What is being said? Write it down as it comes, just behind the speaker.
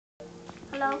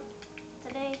Hello,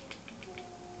 today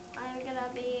I'm gonna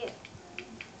be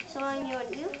showing you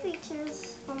new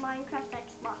features for Minecraft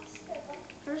Xbox.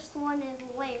 First one is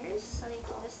layers, so you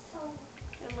can just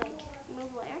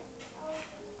move layer.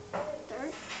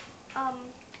 Third,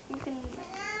 you can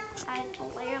add a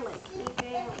layer like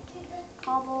making like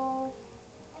cobble.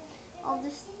 I'll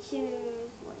just choose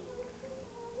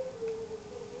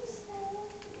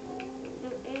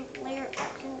do layer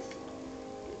options.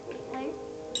 Layer.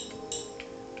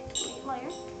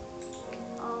 Layer.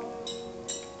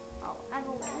 I'll add a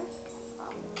layer.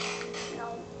 And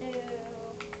I'll do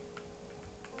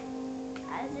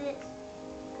as it.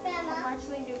 I'll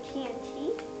actually do TNT.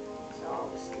 So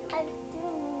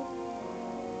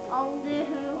I'll do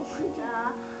the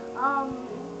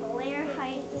layer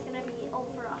height is gonna be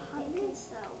over 100.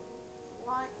 So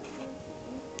what?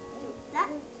 Do that.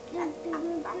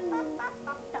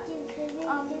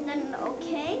 Then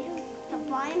okay. The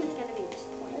biome is gonna be this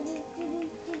point.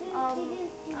 I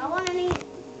want any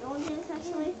villages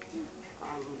actually.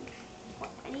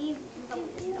 Any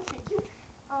villages, no thank you.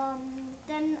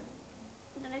 Then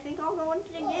I think I'll go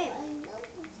into the game.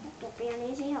 Won't be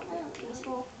uneasy, I'll be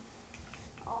peaceful.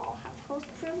 I'll have host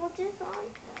privileges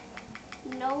on.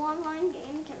 No online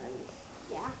game, because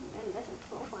then there's a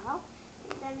profile.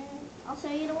 And then I'll show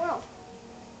you the world.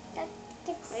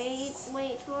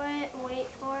 Wait for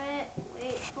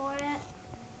it.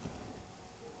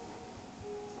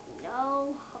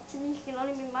 No, options can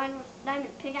only be mined with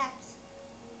diamond pickaxe.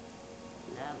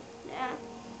 No, yeah.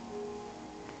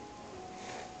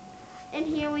 And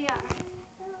here we are.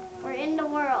 We're in the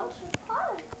world.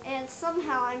 And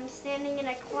somehow I'm standing in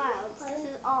a cloud. This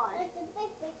is odd.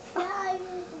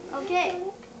 Okay.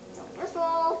 So first of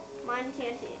all, mine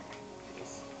TNT.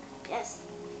 Yes.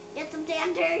 Get some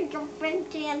TNT. Jump in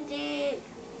TNT.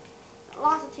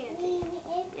 Lots of TNT.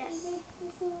 Yes.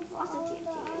 Lots of TNT.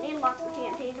 I need lots of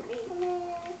TNT to be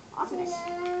awesomeness.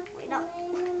 Wait, no.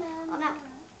 Oh, no.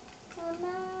 I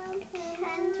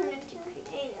can turn into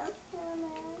creative.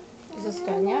 Is this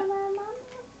done yet?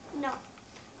 No.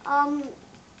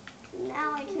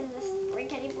 Now I can just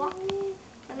break any block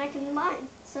and I can mine.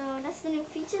 So that's the new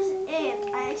features,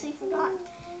 and I actually forgot.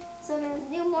 So there's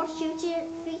new more future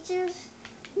features.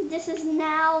 This is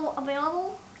now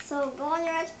available. So go on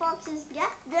your Xboxes,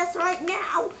 get this right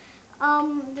now.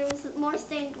 There's more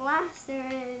stained glass. There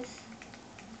is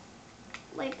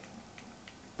like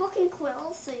book and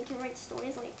quills, so you can write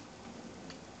stories like.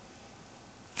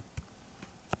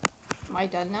 Am I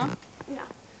done now? No.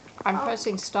 I'm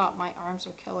pressing stop. My arms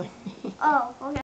are killing me. Oh, okay.